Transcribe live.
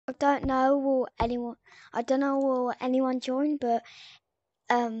don't know will anyone join, but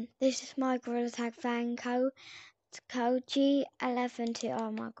this is my Gorilla Tag fan code G11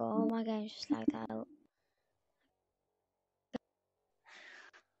 oh my god, my game's just lagged out.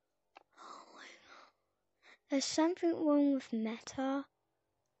 Oh my god. There's something wrong with Meta.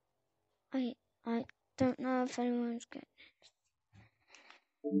 I don't know if anyone's getting it.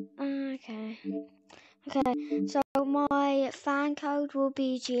 Okay, so my fan code will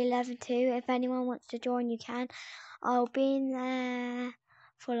be G11 too. If anyone wants to join, you can. I'll be in there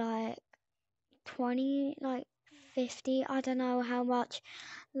for like 20, like 50. I don't know how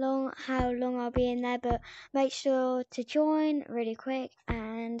long I'll be in there, but make sure to join really quick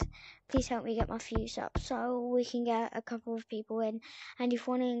and please help me get my views up so we can get a couple of people in. And if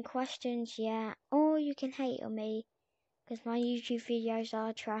you want any questions, yeah, or you can hate on me because my YouTube videos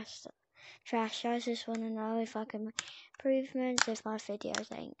are trash. I just want to know if I can make improvements if my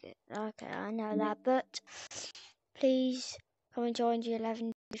videos ain't good. Okay, I know that, but please come and join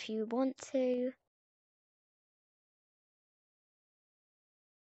G11 if you want to.